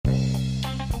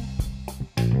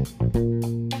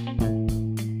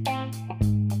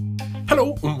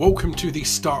Hello and welcome to the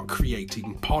Start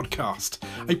Creating podcast,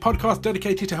 a podcast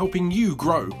dedicated to helping you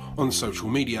grow on social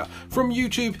media, from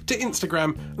YouTube to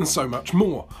Instagram and so much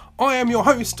more. I am your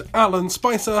host, Alan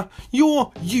Spicer,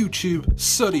 your YouTube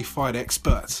certified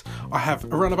expert. I have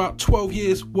around about 12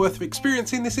 years worth of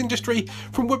experience in this industry,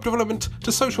 from web development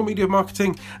to social media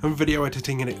marketing and video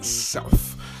editing in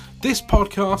itself. This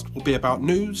podcast will be about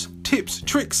news, tips,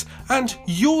 tricks, and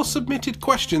your submitted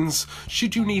questions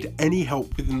should you need any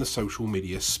help within the social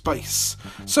media space.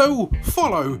 So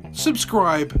follow,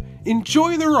 subscribe,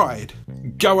 enjoy the ride,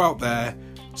 go out there,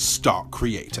 start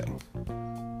creating.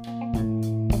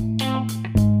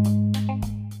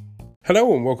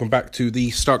 Hello and welcome back to the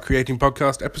Start Creating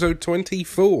podcast, episode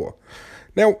 24.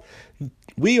 Now,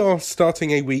 we are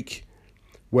starting a week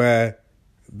where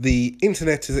the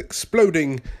internet is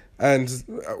exploding and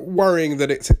worrying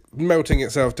that it's melting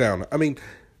itself down. I mean,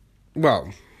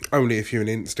 well, only if you're an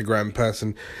Instagram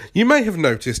person. You may have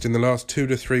noticed in the last 2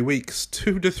 to 3 weeks,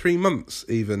 2 to 3 months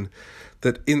even,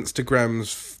 that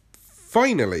Instagram's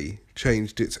finally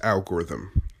changed its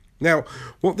algorithm. Now,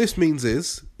 what this means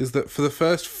is that for the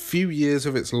first few years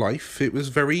of its life, it was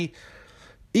very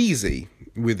easy,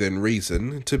 within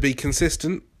reason, to be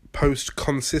consistent, post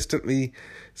consistently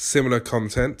similar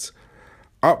content,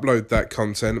 upload that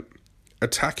content,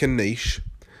 attack a niche,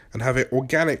 and have it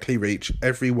organically reach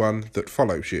everyone that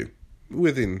follows you,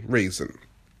 within reason.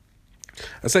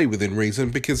 I say within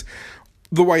reason because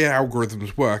the way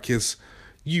algorithms work is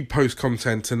you post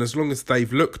content, and as long as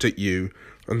they've looked at you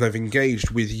and they've engaged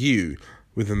with you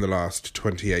within the last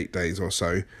 28 days or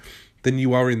so, then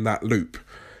you are in that loop.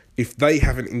 If they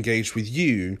haven't engaged with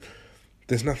you,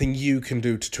 there's nothing you can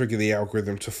do to trigger the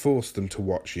algorithm to force them to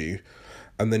watch you,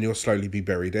 and then you'll slowly be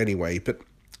buried anyway. But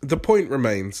the point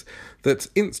remains that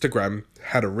Instagram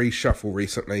had a reshuffle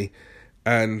recently,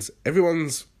 and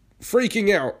everyone's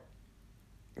freaking out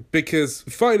because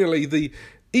finally the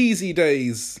easy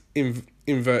days,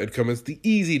 inverted commas, the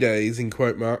easy days in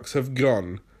quote marks have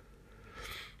gone.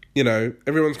 You know,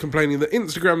 everyone's complaining that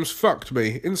Instagram's fucked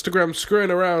me, Instagram's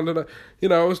screwing around,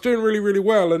 and I was doing really, really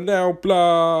well, and now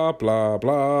blah, blah,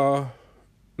 blah.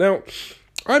 Now,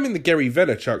 I'm in the Gary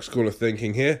Vaynerchuk school of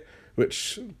thinking here,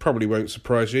 which probably won't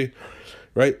surprise you,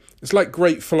 right? It's like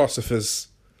great philosophers,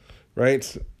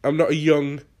 right? I'm not a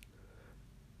young,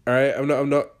 all right? I'm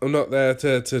not there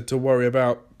to worry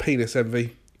about penis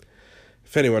envy.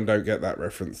 If anyone don't get that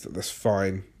reference, that's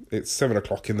fine. It's 7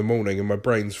 o'clock in the morning and my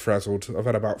brain's frazzled. I've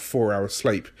had about 4 hours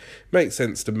sleep. Makes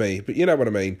sense to me, but you know what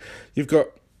I mean. You've got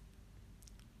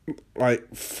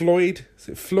like Floyd, is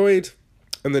it Floyd?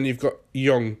 And then you've got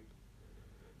Young.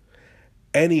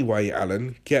 Anyway,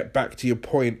 Alan, get back to your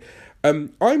point.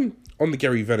 I'm on the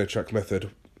Gary Vaynerchuk method.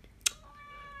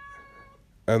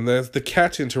 And there's the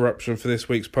cat interruption for this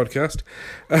week's podcast.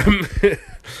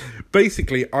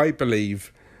 Basically, I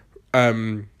believe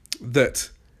that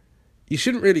you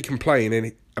shouldn't really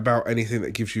complain about anything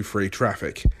that gives you free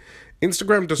traffic.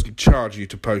 Instagram doesn't charge you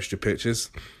to post your pictures.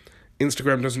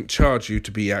 Instagram doesn't charge you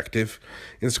to be active.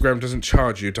 Instagram doesn't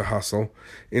charge you to hustle.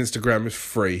 Instagram is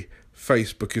free.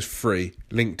 Facebook is free,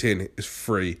 LinkedIn is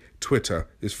free, Twitter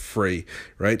is free,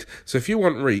 right? So if you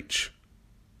want reach,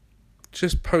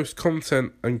 just post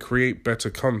content and create better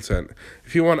content.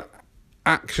 If you want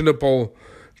actionable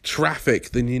traffic,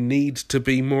 then you need to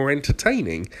be more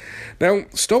entertaining. Now,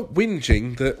 stop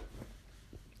whinging that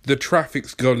the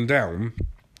traffic's gone down.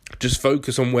 Just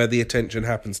focus on where the attention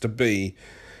happens to be,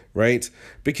 right?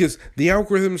 Because the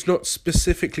algorithm's not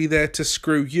specifically there to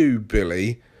screw you,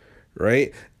 Billy,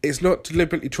 right? It's not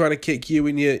deliberately trying to kick you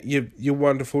in your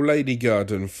wonderful lady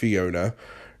garden, Fiona,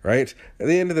 right? At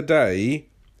the end of the day,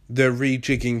 they're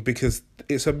rejigging because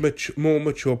it's a more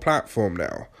mature platform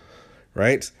now,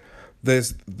 right?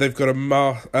 They've got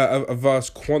a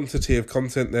vast quantity of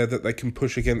content there that they can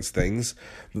push against things,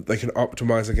 that they can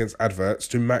optimize against adverts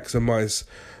to maximize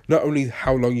not only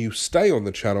how long you stay on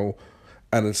the channel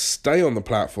and stay on the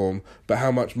platform, but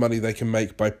how much money they can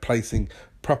make by placing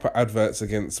proper adverts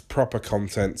against proper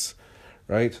content,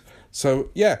 right?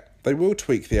 So, yeah, they will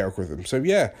tweak the algorithm. So,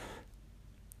 yeah,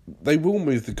 they will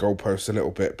move the goalposts a little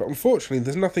bit, but unfortunately,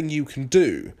 there's nothing you can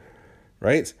do,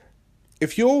 right?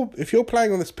 If you're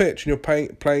playing on this pitch and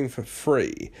you're playing for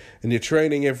free and you're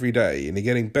training every day and you're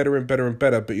getting better and better and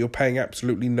better, but you're paying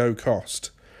absolutely no cost,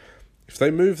 if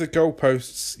they move the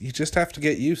goalposts, you just have to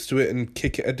get used to it and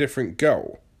kick it a different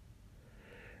goal,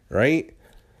 right?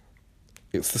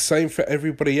 It's the same for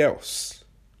everybody else.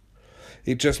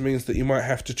 It just means that you might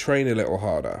have to train a little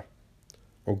harder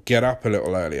or get up a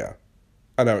little earlier.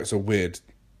 I know it's a weird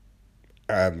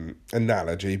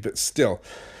analogy, but still.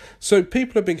 So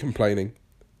people have been complaining,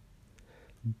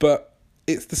 but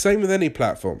it's the same with any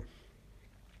platform.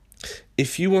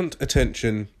 If you want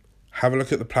attention, have a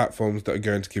look at the platforms that are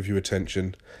going to give you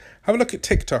attention. Have a look at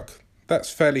TikTok.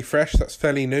 That's fairly fresh, that's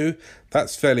fairly new,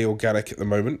 that's fairly organic at the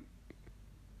moment.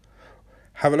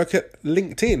 Have a look at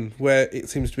LinkedIn, where it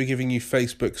seems to be giving you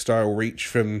Facebook-style reach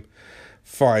from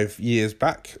 5 years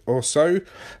back or so.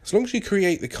 As long as you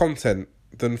create the content,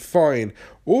 then fine.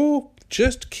 Or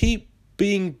just keep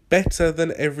being better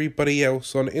than everybody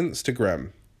else on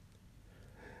Instagram.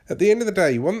 At the end of the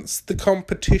day, once the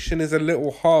competition is a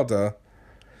little harder,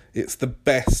 it's the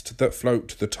best that float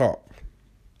to the top.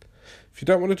 If you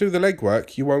don't want to do the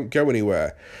legwork, you won't go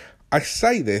anywhere. I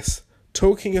say this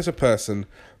talking as a person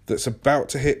that's about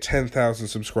to hit 10,000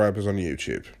 subscribers on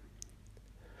YouTube.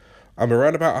 I'm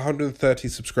around about 130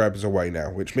 subscribers away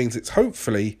now, which means it's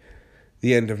hopefully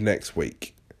the end of next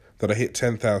week that I hit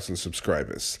 10,000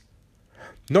 subscribers.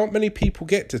 Not many people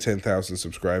get to 10,000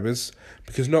 subscribers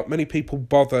because not many people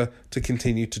bother to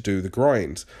continue to do the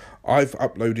grind. I've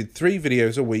uploaded 3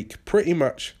 videos a week pretty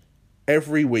much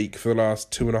every week for the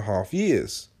last 2.5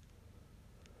 years.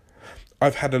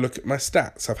 I've had a look at my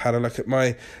stats. I've had a look at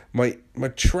my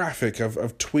traffic.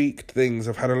 I've tweaked things.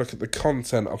 I've had a look at the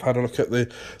content. I've had a look at the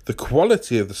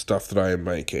quality of the stuff that I am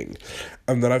making.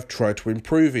 And then I've tried to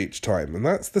improve each time. And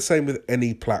that's the same with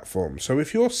any platform. So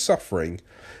if you're suffering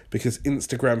because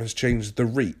Instagram has changed the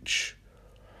reach,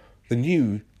 then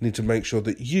you need to make sure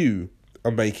that you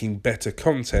are making better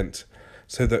content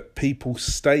so that people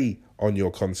stay on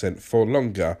your content for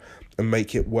longer and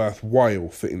make it worthwhile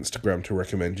for Instagram to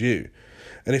recommend you.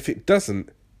 And if it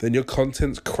doesn't, then your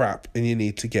content's crap and you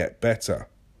need to get better.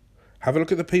 Have a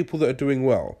look at the people that are doing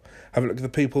well. Have a look at the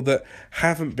people that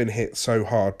haven't been hit so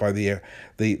hard by the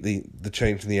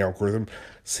change in the algorithm.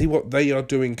 See what they are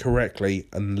doing correctly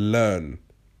and learn.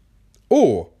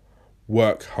 Or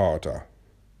work harder.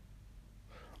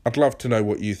 I'd love to know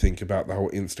what you think about the whole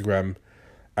Instagram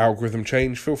algorithm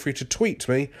change. Feel free to tweet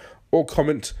me or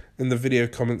comment in the video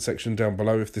comment section down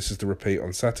below if this is the repeat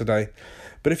on Saturday.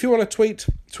 But if you want to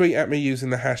tweet at me using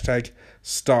the hashtag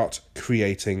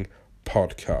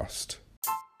 #StartCreatingPodcast.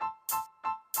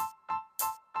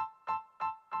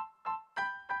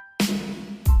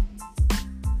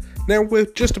 Now we're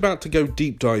just about to go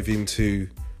deep dive into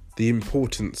the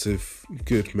importance of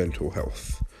good mental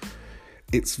health.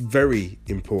 It's very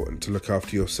important to look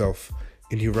after yourself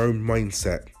in your own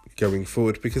mindset going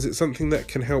forward, because it's something that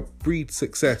can help breed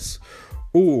success,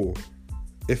 or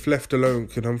if left alone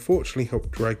can unfortunately help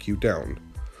drag you down.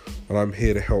 And I'm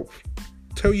here to help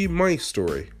tell you my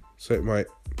story, so it might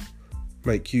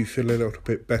make you feel a little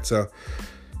bit better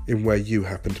in where you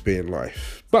happen to be in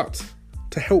life. But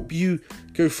to help you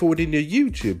go forward in your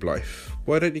YouTube life,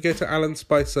 why don't you go to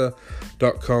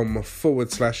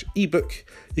alanspicer.com/ebook.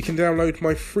 You can download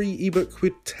my free ebook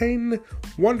with 10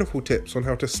 wonderful tips on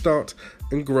how to start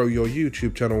and grow your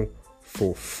YouTube channel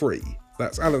for free.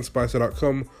 That's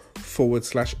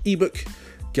alanspicer.com/ebook.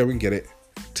 Go and get it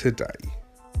today.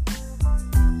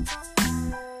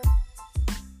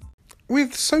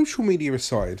 With social media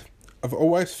aside, I've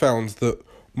always found that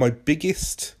my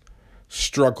biggest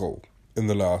struggle in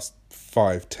the last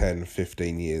 5, 10,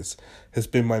 15 years has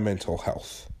been my mental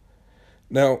health.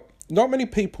 Now, not many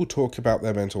people talk about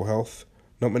their mental health.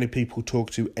 Not many people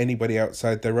talk to anybody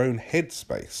outside their own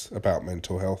headspace about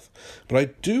mental health. But I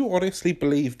do honestly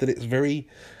believe that it's a very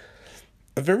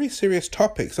serious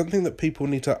topic, something that people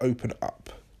need to open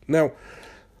up. Now,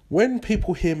 when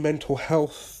people hear mental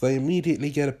health, they immediately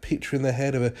get a picture in their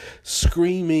head of a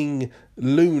screaming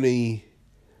loony,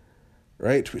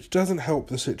 right? Which doesn't help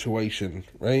the situation,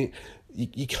 right?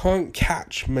 You can't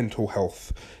catch mental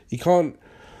health. You can't,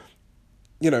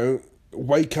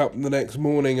 wake up the next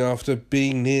morning after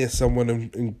being near someone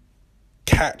and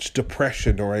catch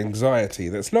depression or anxiety.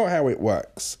 That's not how it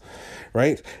works,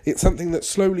 right? It's something that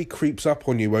slowly creeps up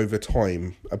on you over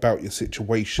time about your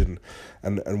situation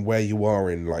and where you are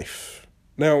in life.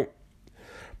 Now,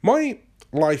 my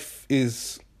life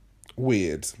is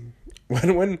weird.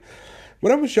 When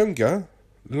I was younger,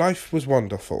 life was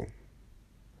wonderful.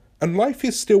 And life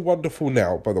is still wonderful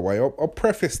now, by the way. I'll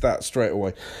preface that straight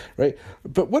away, right?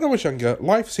 But when I was younger,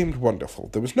 life seemed wonderful.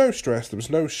 There was no stress, there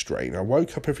was no strain. I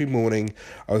woke up every morning,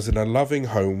 I was in a loving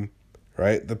home,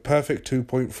 right? The perfect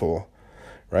 2.4,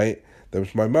 right? There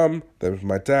was my mum, there was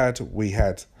my dad, we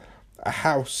had a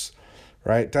house,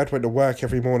 right? Dad went to work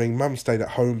every morning, mum stayed at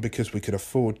home because we could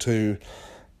afford to.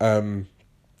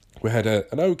 We had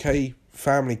an okay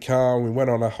family car, we went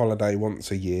on a holiday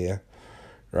once a year,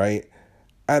 right?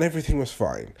 And everything was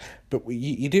fine. But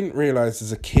you didn't realise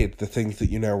as a kid the things that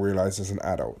you now realise as an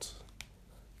adult.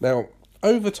 Now,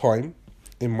 over time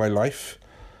in my life,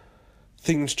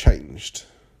 things changed.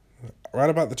 Around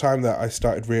about the time that I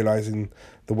started realising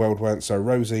the world weren't so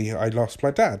rosy, I lost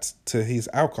my dad to his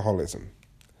alcoholism,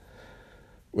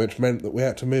 which meant that we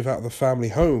had to move out of the family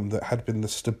home that had been the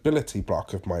stability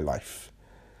block of my life.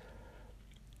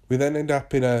 We then ended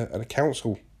up in a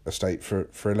council estate for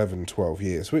 11, 12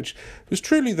 years, which was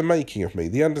truly the making of me,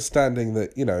 the understanding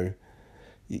that,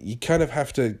 you kind of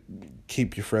have to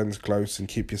keep your friends close and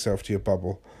keep yourself to your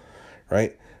bubble,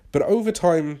 right? But over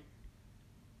time,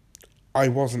 I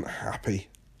wasn't happy.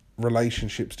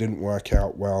 Relationships didn't work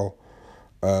out well.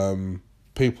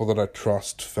 People that I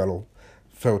trust fell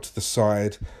to the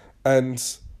side. And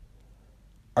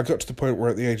I got to the point where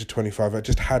at the age of 25, I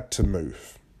just had to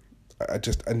move. I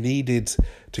needed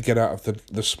to get out of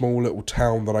the small little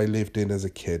town that I lived in as a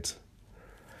kid.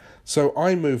 So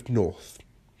I moved north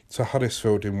to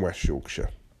Huddersfield in West Yorkshire.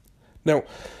 Now,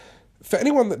 for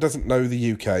anyone that doesn't know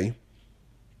the UK,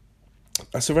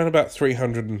 that's around about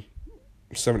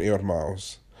 370 odd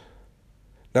miles.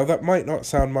 Now, that might not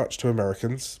sound much to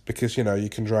Americans because, you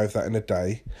can drive that in a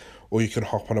day, or you can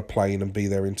hop on a plane and be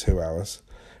there in 2 hours,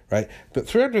 right? But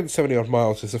 370 odd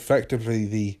miles is effectively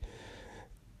the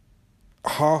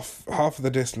half of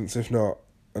the distance, if not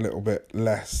a little bit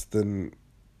less than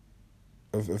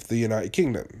of the United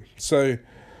Kingdom. So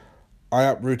I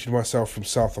uprooted myself from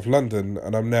south of London,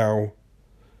 and I'm now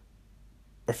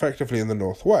effectively in the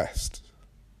northwest.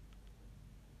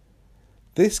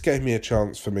 This gave me a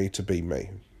chance for me to be me.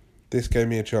 This gave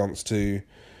me a chance to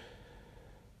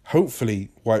hopefully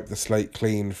wipe the slate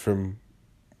clean from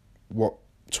what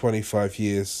 25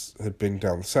 years had been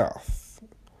down south.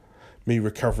 Me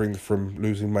recovering from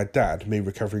losing my dad, me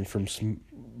recovering from some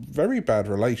very bad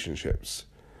relationships,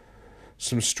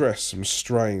 some stress, some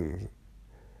strain,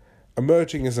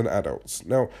 emerging as an adult.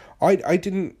 Now, I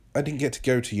didn't get to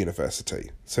go to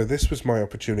university, so this was my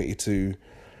opportunity to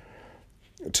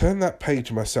turn that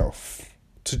page myself.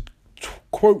 To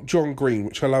quote John Green,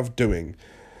 which I love doing,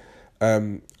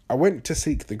 I went to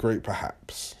seek the great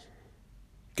perhaps.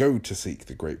 Go to seek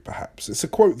the great perhaps. It's a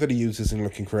quote that he uses in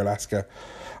Looking for Alaska.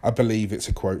 I believe it's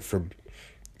a quote from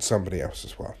somebody else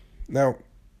as well. Now,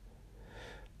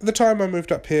 at the time I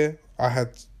moved up here, I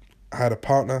had a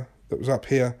partner that was up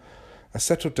here. I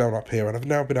settled down up here, and I've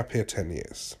now been up here 10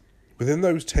 years. Within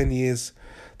those 10 years,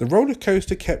 the roller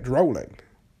coaster kept rolling.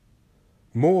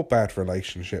 More bad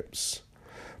relationships,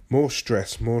 more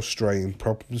stress, more strain,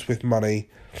 problems with money.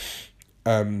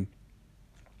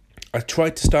 I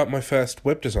tried to start my first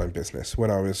web design business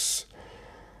when I was,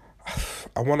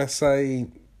 I want to say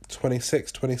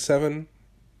 26, 27.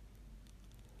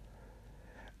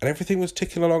 And everything was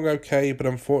ticking along okay, but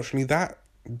unfortunately that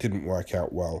didn't work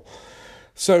out well.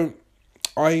 So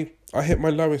I hit my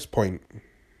lowest point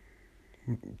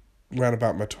around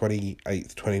about my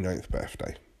 28th, 29th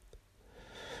birthday.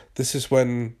 This is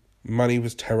when money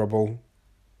was terrible.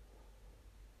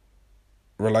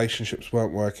 Relationships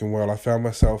weren't working well. I found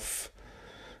myself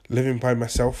living by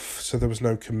myself, so there was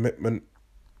no commitment.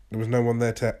 There was no one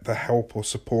there to help or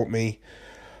support me.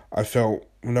 I felt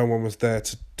no one was there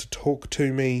to talk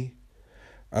to me.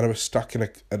 And I was stuck in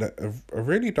a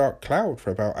really dark cloud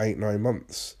for about 8-9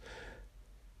 months.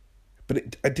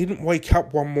 But I didn't wake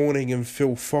up one morning and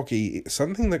feel foggy. It's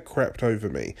something that crept over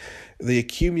me. The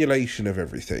accumulation of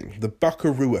everything. The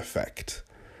buckaroo effect.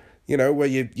 Where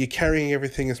you're carrying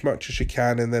everything as much as you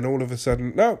can, and then all of a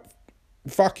sudden, no,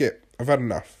 fuck it, I've had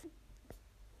enough.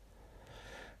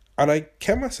 And I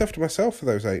kept myself to myself for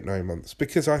those 8-9 months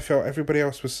because I felt everybody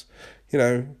else was,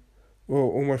 well,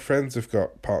 all my friends have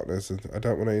got partners and I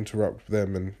don't want to interrupt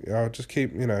them, and I'll just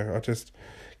keep, I'll just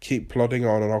keep plodding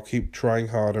on, and I'll keep trying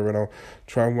harder, and I'll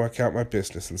try and work out my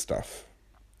business and stuff.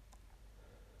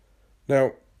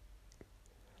 Now,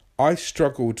 I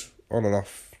struggled on and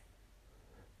off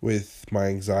with my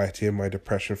anxiety and my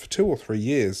depression for 2 or 3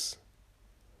 years,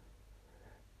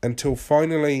 until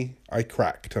finally I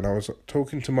cracked, and I was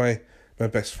talking to my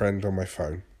best friend on my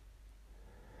phone.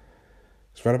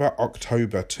 It's around about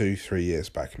October 2-3 years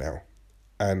back now,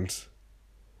 and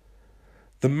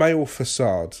the male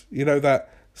facade, that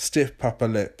stiff upper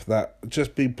lip, that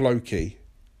just be blokey,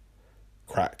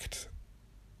 cracked.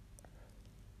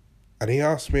 And he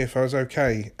asked me if I was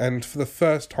okay, and for the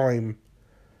first time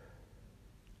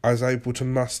I was able to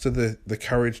muster the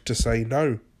courage to say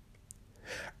no.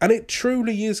 And it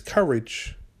truly is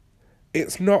courage.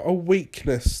 It's not a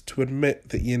weakness to admit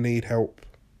that you need help.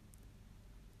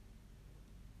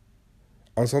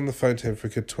 I was on the phone to him for a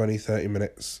good 20-30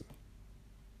 minutes.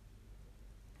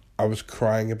 I was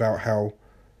crying about how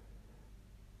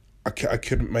I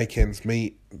couldn't make ends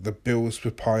meet. The bills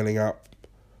were piling up.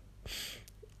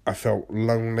 I felt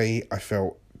lonely, I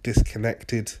felt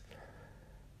disconnected,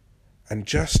 and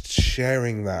just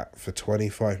sharing that for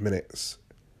 25 minutes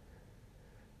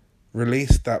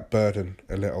released that burden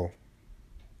a little.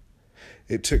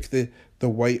 It took the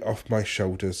weight off my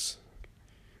shoulders,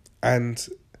 and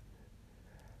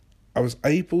I was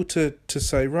able to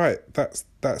say, right,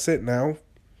 that's it now.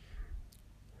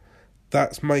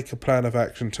 Let's make a plan of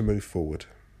action to move forward.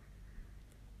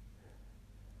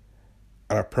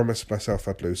 And I promised myself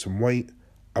I'd lose some weight.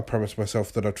 I promised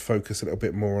myself that I'd focus a little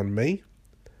bit more on me.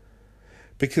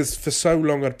 Because for so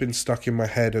long I'd been stuck in my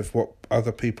head of what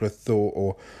other people had thought,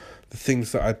 or the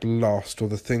things that I'd lost, or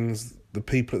the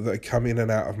people that had come in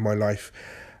and out of my life.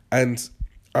 And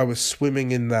I was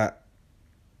swimming in that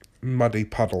muddy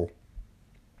puddle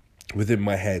within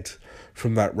my head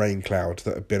from that rain cloud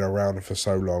that had been around for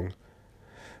so long.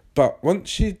 But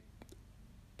once you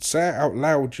say it out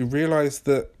loud, you realise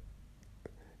that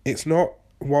it's not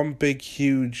one big,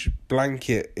 huge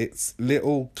blanket. It's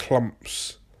little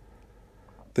clumps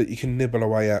that you can nibble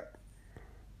away at.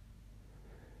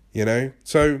 You know?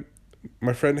 So,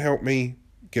 my friend helped me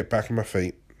get back on my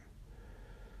feet.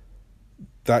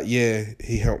 That year,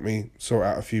 he helped me sort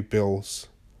out a few bills.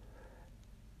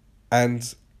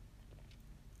 And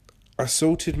I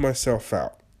sorted myself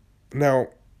out. Now,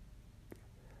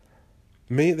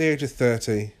 me at the age of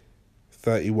 30,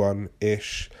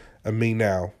 31-ish, and me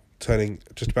now,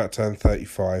 just about to turn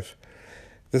 35,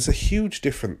 there's a huge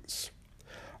difference.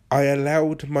 I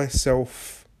allowed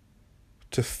myself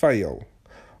to fail.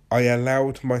 I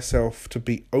allowed myself to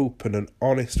be open and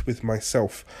honest with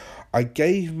myself. I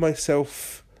gave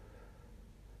myself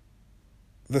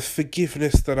the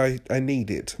forgiveness that I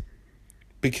needed.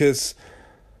 Because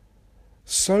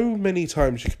so many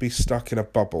times you could be stuck in a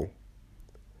bubble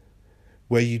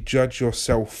where you judge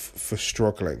yourself for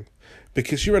struggling.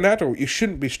 Because you're an adult, you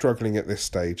shouldn't be struggling at this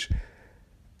stage.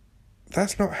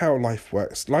 That's not how life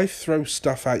works. Life throws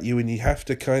stuff at you and you have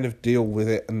to kind of deal with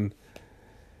it, and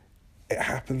it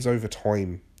happens over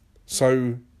time.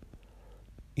 So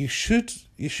you should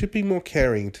be more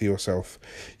caring to yourself.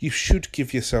 You should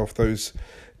give yourself those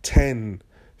 10,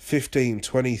 15,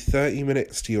 20, 30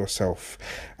 minutes to yourself.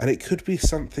 And it could be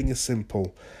something as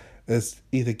simple as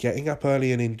either getting up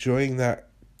early and enjoying that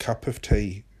cup of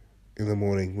tea in the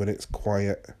morning when it's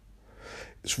quiet.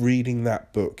 It's reading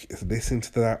that book. It's listening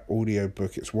to that audio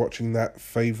book. It's watching that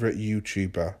favourite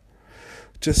YouTuber.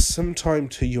 Just some time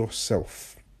to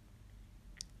yourself.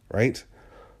 Right?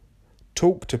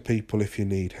 Talk to people if you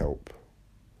need help.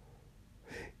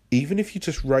 Even if you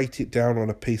just write it down on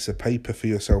a piece of paper for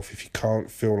yourself, if you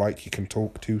can't feel like you can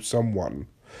talk to someone.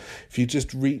 If you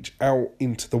just reach out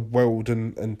into the world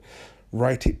and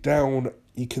write it down,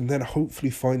 you can then hopefully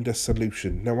find a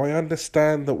solution. Now, I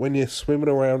understand that when you're swimming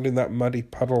around in that muddy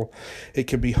puddle, it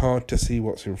can be hard to see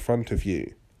what's in front of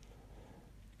you.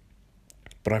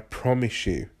 But I promise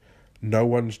you, no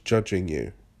one's judging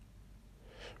you.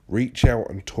 Reach out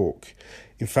and talk.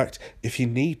 In fact, if you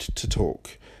need to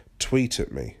talk, tweet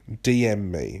at me,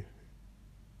 DM me.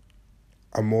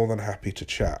 I'm more than happy to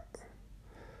chat.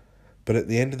 But at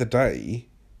the end of the day,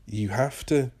 you have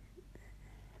to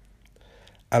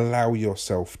allow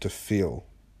yourself to feel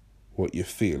what you're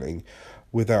feeling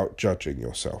without judging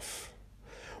yourself.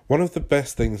 One of the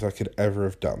best things I could ever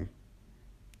have done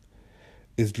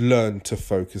is learn to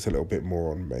focus a little bit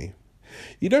more on me.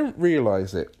 You don't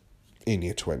realise it in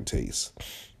your 20s,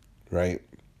 right?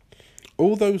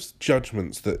 All those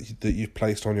judgments that you've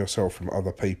placed on yourself from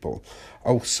other people.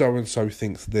 Oh, so-and-so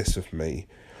thinks this of me,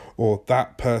 or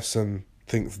that person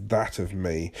thinks that of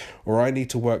me, or I need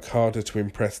to work harder to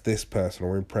impress this person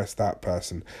or impress that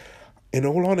person. In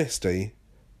all honesty,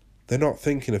 they're not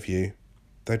thinking of you.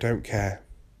 They don't care.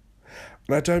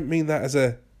 And I don't mean that as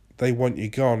they want you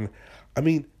gone. I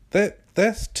mean, they're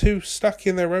too stuck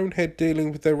in their own head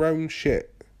dealing with their own shit.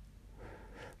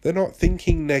 They're not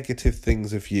thinking negative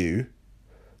things of you.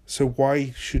 So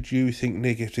why should you think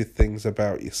negative things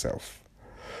about yourself?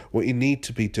 What you need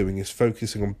to be doing is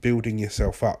focusing on building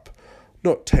yourself up,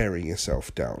 not tearing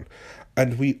yourself down.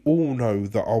 And we all know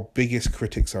that our biggest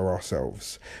critics are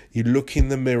ourselves. You look in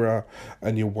the mirror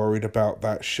and you're worried about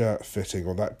that shirt fitting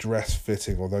or that dress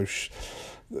fitting or those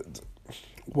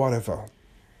whatever.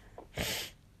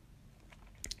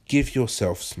 Give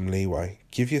yourself some leeway.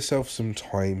 Give yourself some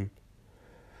time.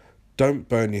 Don't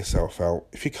burn yourself out.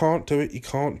 If you can't do it, you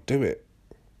can't do it.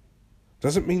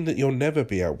 Doesn't mean that you'll never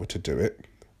be able to do it.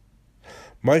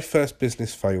 My first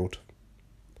business failed.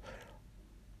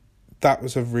 That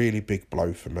was a really big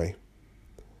blow for me.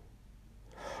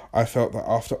 I felt that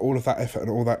after all of that effort and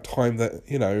all that time that,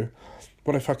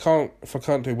 But if I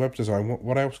can't do web design,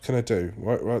 what else can I do?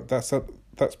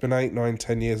 That's been 8, 9,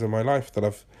 10 years of my life that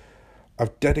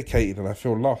I've dedicated, and I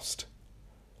feel lost.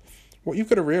 What you've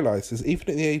got to realise is, even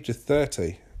at the age of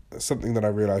 30, something that I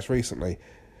realised recently,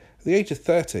 at the age of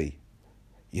 30,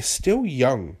 you're still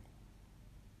young.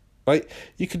 Like,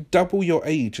 you could double your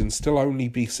age and still only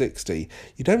be 60.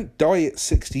 You don't die at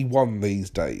 61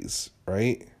 these days,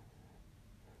 right?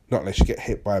 Not unless you get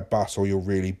hit by a bus or you're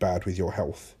really bad with your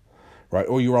health, right?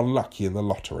 Or you're unlucky in the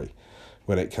lottery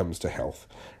when it comes to health,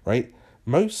 right?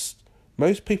 Most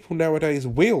people nowadays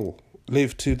will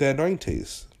live to their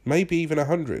 90s, maybe even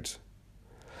 100.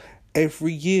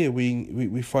 Every year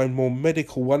we find more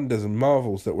medical wonders and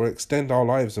marvels that will extend our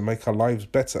lives and make our lives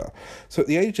better. So at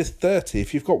the age of 30,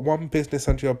 if you've got one business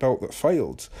under your belt that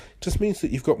failed, it just means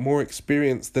that you've got more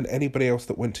experience than anybody else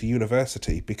that went to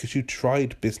university, because you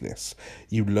tried business.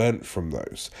 You learnt from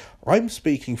those. I'm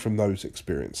speaking from those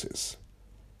experiences.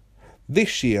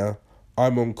 This year,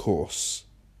 I'm on course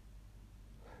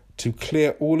to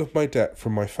clear all of my debt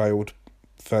from my failed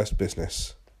first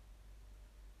business,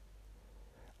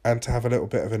 and to have a little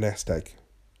bit of a nest egg.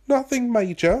 Nothing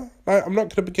major. I'm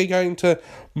not going to be going to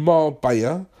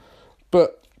Marbella,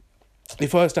 but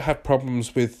if I was to have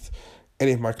problems with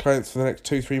any of my clients for the next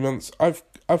 2-3 months, I've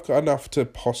got enough to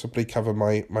possibly cover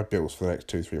my bills for the next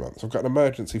 2-3 months. I've got an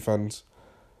emergency fund,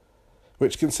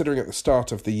 which, considering at the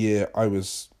start of the year I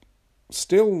was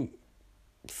still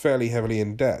fairly heavily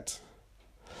in debt,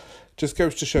 just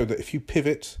goes to show that if you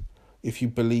pivot, if you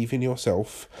believe in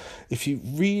yourself, if you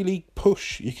really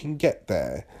push, you can get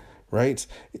there, right?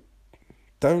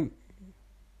 Don't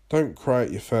cry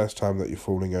at your first time that you're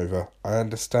falling over. I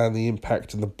understand the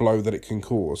impact and the blow that it can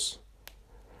cause.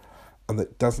 And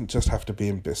that doesn't just have to be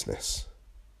in business.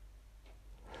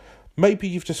 Maybe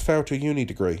you've just failed your uni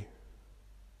degree.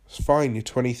 It's fine, you're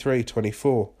 23,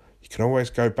 24. You can always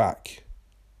go back.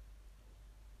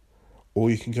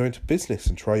 Or you can go into business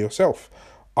and try yourself.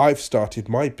 I've started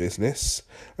my business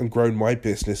and grown my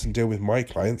business and deal with my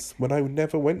clients when I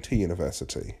never went to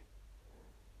university.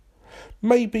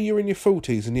 Maybe you're in your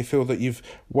 40s and you feel that you've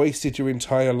wasted your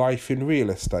entire life in real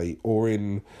estate or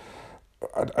in,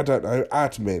 I don't know,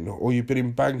 admin, or you've been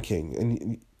in banking,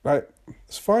 and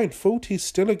it's fine. 40 is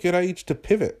still a good age to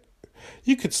pivot.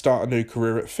 You could start a new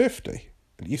career at 50.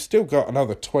 You've still got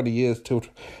another 20 years till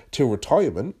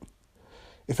retirement.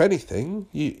 If anything,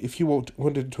 if you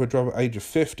wanted into a job at the age of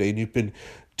 50 and you've been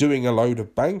doing a load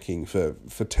of banking for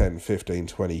 10, 15,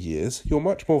 20 years, you're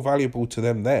much more valuable to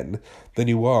them then than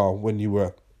you are when you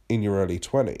were in your early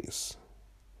 20s.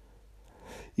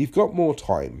 You've got more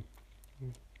time.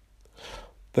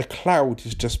 The cloud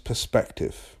is just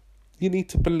perspective. You need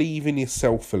to believe in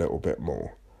yourself a little bit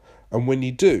more. And when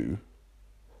you do,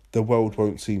 the world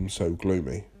won't seem so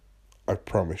gloomy. I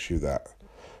promise you that.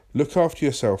 Look after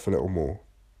yourself a little more.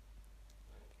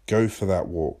 Go for that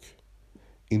walk.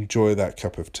 Enjoy that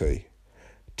cup of tea.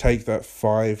 Take that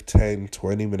 5, 10,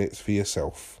 20 minutes for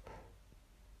yourself,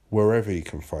 wherever you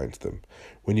can find them.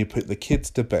 When you put the kids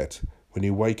to bed, when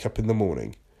you wake up in the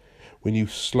morning, when you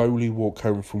slowly walk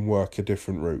home from work a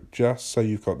different route, just so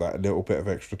you've got that little bit of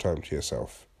extra time to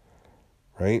yourself.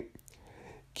 Right?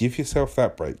 Give yourself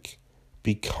that break.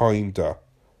 Be kinder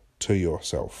to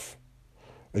yourself,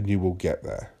 and you will get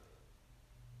there.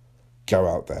 Go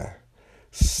out there.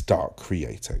 Start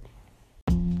creating.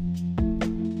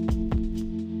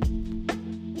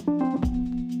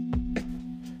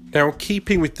 Now,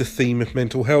 keeping with the theme of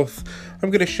mental health, I'm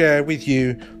going to share with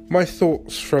you my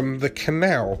thoughts from the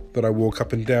canal that I walk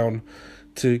up and down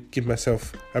to give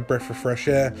myself a breath of fresh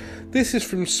air. This is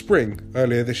from spring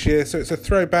earlier this year, so it's a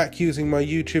throwback using my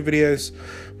YouTube videos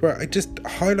where I just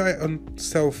highlight on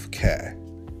self-care.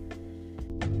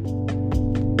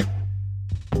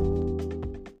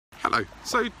 Hello.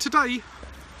 So today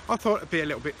I thought it'd be a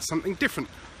little bit something different.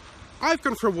 I've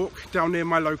gone for a walk down near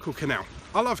my local canal.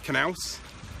 I love canals.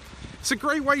 It's a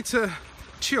great way to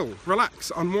chill,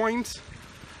 relax, unwind,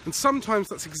 and sometimes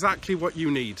that's exactly what you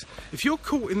need. If you're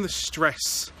caught in the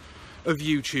stress of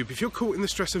YouTube, if you're caught in the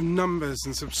stress of numbers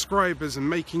and subscribers and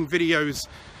making videos,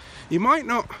 you might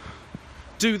not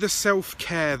do the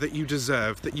self-care that you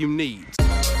deserve, that you need.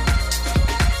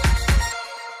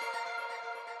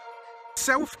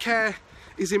 Self-care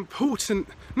is important,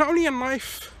 not only in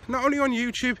life, not only on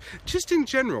YouTube, just in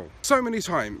general. So many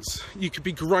times you could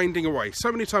be grinding away.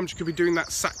 So many times you could be doing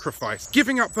that sacrifice,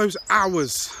 giving up those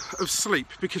hours of sleep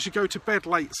because you go to bed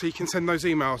late so you can send those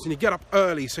emails, and you get up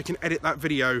early so you can edit that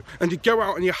video, and you go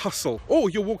out and you hustle. Or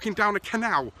you're walking down a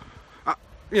canal at,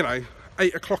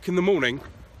 8 o'clock in the morning,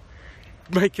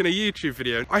 making a YouTube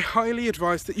video, I highly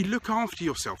advise that you look after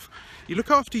yourself. You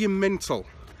look after your mental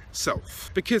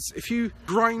self, because if you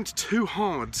grind too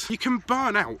hard, you can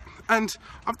burn out. And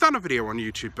I've done a video on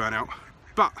YouTube burnout,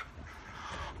 but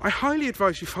I highly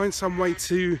advise you find some way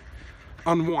to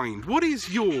unwind. What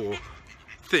is your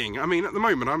thing? I mean, at the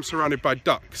moment I'm surrounded by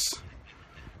ducks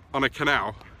on a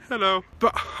canal. Hello.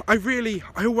 But I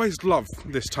always love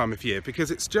this time of year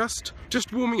because it's just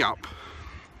warming up,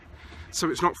 so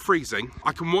it's not freezing.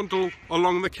 I can waddle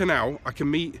along the canal, I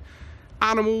can meet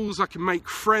animals, I can make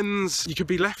friends. You could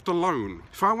be left alone.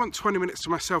 If I want 20 minutes to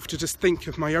myself to just think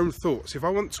of my own thoughts, if I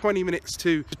want 20 minutes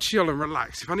to chill and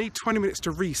relax, if I need 20 minutes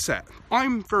to reset,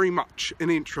 I'm very much an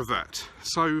introvert.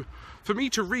 So for me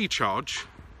to recharge,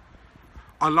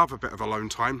 I love a bit of alone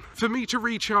time. For me to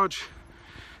recharge,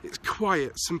 it's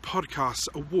quiet, some podcasts,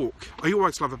 a walk. I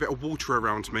always love a bit of water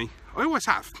around me. I always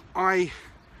have. I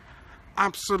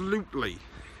absolutely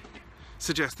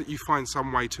suggest that you find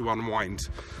some way to unwind,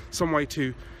 some way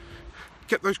to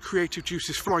get those creative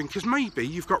juices flowing, because maybe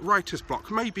you've got writer's block,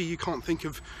 maybe you can't think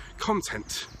of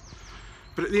content,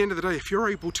 but at the end of the day, if you're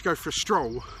able to go for a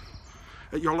stroll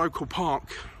at your local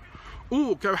park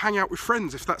or go hang out with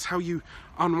friends, if that's how you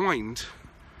unwind,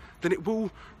 then it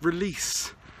will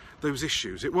release those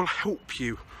issues. It will help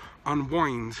you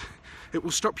unwind. It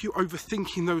will stop you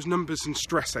overthinking those numbers and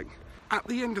stressing. At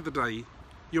the end of the day,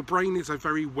 your brain is a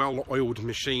very well-oiled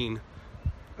machine,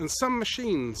 and some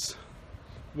machines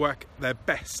work their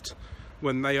best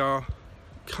when they are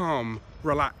calm,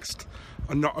 relaxed,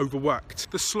 and not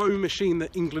overworked. The slow machine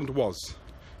that England was,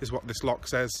 is what this lock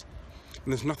says.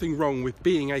 And there's nothing wrong with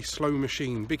being a slow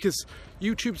machine, because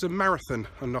YouTube's a marathon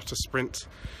and not a sprint.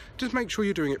 Just make sure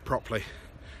you're doing it properly.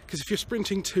 Because if you're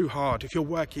sprinting too hard, if you're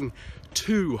working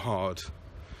too hard,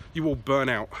 you will burn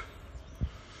out.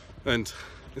 And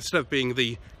instead of being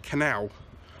the canal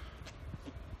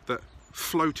that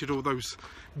floated all those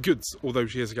goods all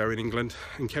those years ago in England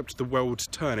and kept the world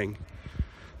turning,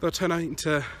 they'll turn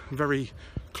into very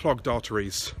clogged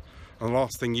arteries. And the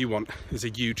last thing you want is a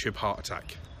YouTube heart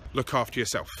attack. Look after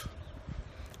yourself.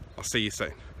 I'll see you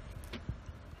soon.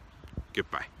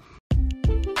 Goodbye.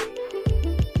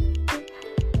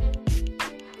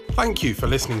 Thank you for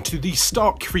listening to the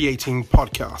Start Creating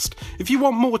podcast. If you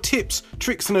want more tips,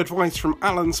 tricks and advice from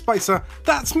Alan Spicer,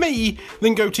 that's me,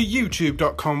 then go to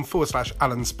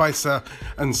youtube.com/Alan Spicer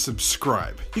and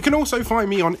subscribe. You can also find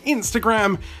me on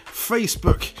Instagram,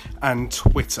 Facebook and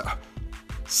Twitter.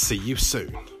 See you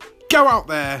soon. Go out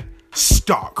there,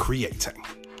 start creating.